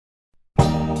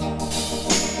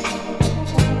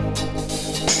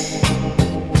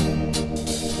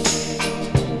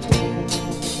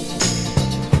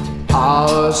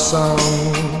Our song,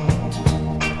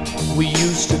 we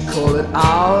used to call it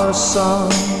our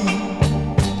song.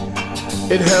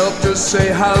 It helped us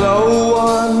say hello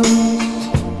once.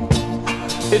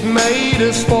 It made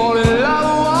us fall in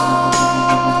love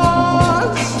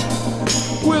once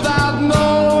without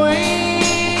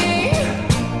knowing.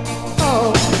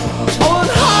 Oh, and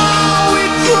how we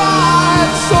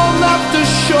tried so not to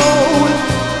show it,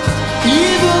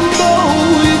 even though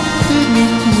we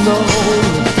didn't know.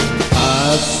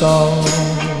 Our song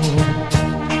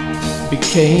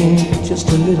became just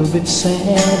a little bit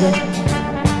sadder,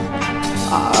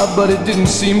 but it didn't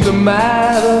seem to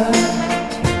matter.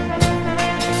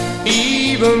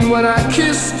 Even when I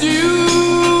kissed you,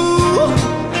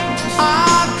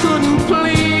 I couldn't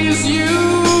please you.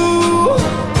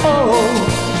 Oh,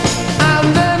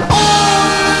 and then all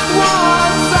at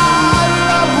once our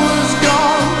love was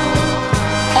gone.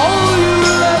 All you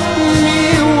left me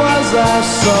was our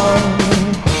song.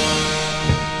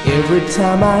 Every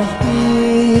time I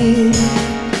hear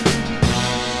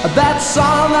that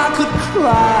song I could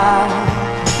cry.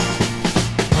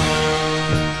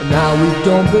 Now we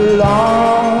don't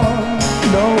belong,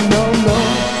 no, no, no.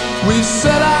 We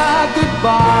said our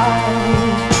goodbye.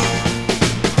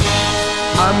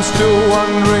 I'm still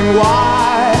wondering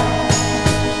why.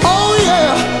 Oh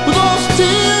yeah, with those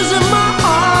tears in my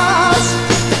eyes.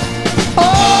 Oh,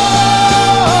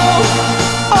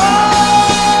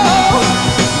 oh,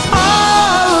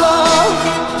 our love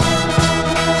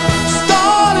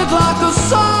started like a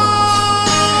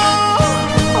song.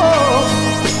 Oh,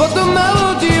 but the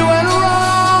melody went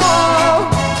wrong.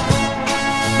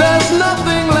 There's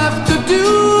nothing left to do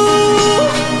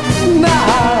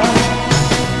now.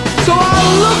 So I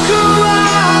look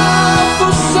around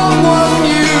for someone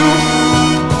new,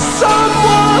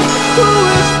 someone who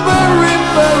is very,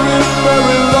 very,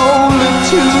 very lonely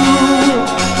too.